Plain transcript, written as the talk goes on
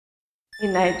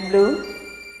Midnight Blue.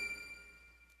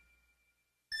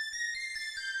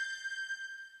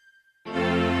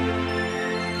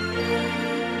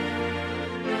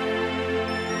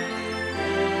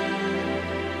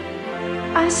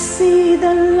 I see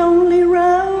the lonely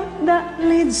road that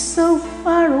leads so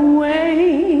far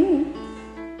away.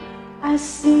 I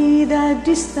see the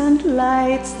distant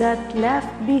lights that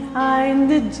left behind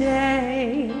the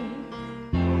day.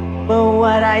 But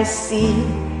what I see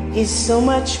is so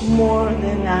much more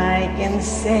than I can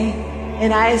say.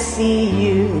 And I see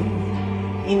you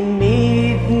in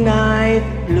midnight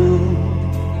blue.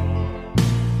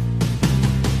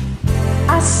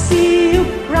 I see you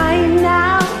crying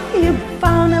now. You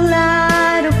found a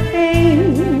lot of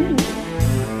pain,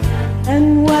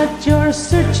 and what you're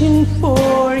searching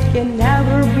for can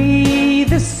never be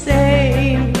the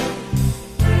same.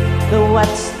 But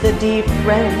what's the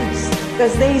difference?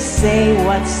 'Cause they say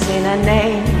what's in a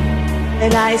name.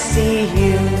 And I see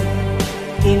you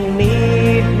in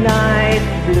midnight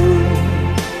blue.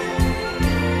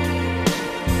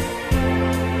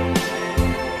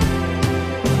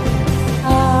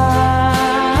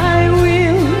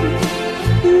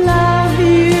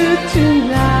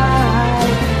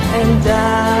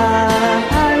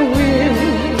 I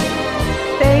will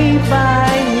stay by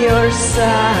your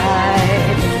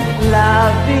side,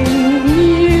 loving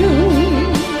you.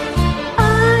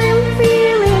 I'm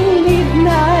feeling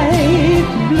midnight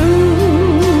blue.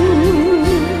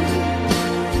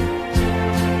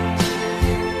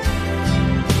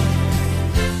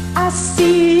 I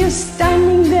see you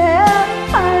standing there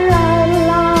right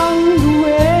along the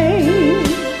way.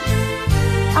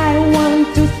 I want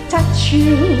to touch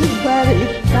you, but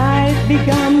if night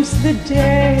becomes the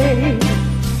day,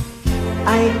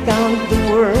 I count the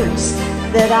words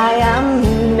that I am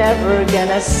never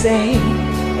gonna say.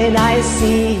 And I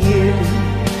see you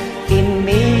in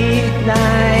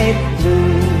midnight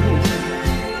blue.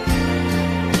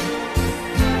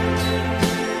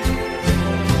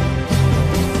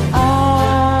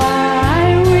 I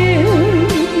will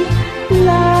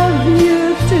love you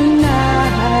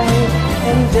tonight,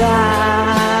 and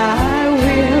I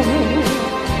will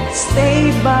stay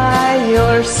by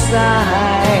your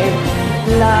side,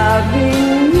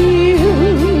 loving you.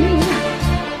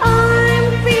 I'm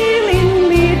feeling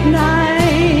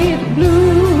midnight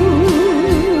blue.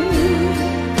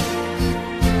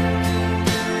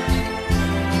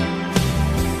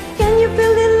 Can you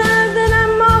feel the love that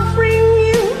I'm offering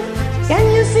you? Can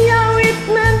you see how it's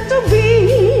meant to be?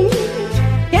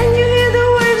 Can you hear the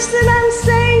words that I'm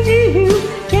saying to you?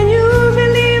 Can you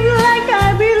believe like I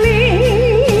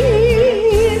believe?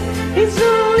 It's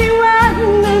only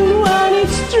one and one,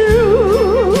 it's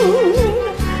true.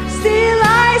 Still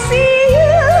I see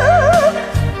you,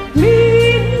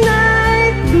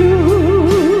 midnight blue.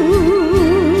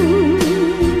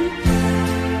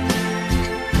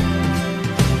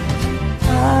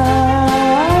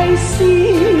 I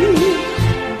see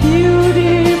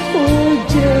beautiful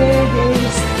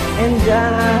days, and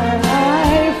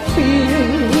I feel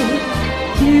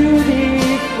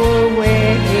beautiful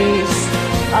ways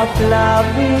of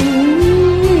loving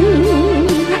you.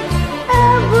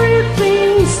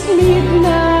 Everything's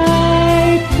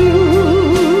midnight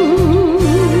blue.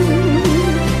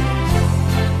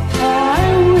 I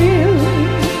will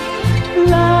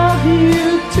love you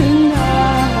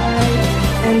tonight,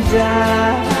 and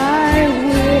I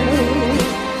will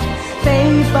stay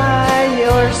by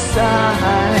your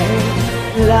side,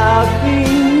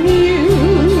 loving you.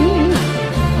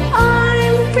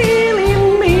 I'm feeling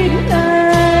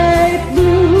midnight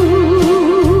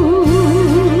blue.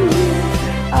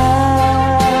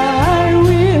 I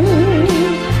will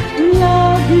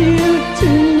love you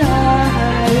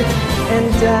tonight,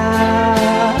 and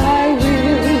I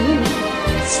will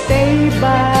stay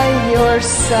by your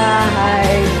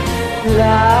side,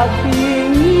 love.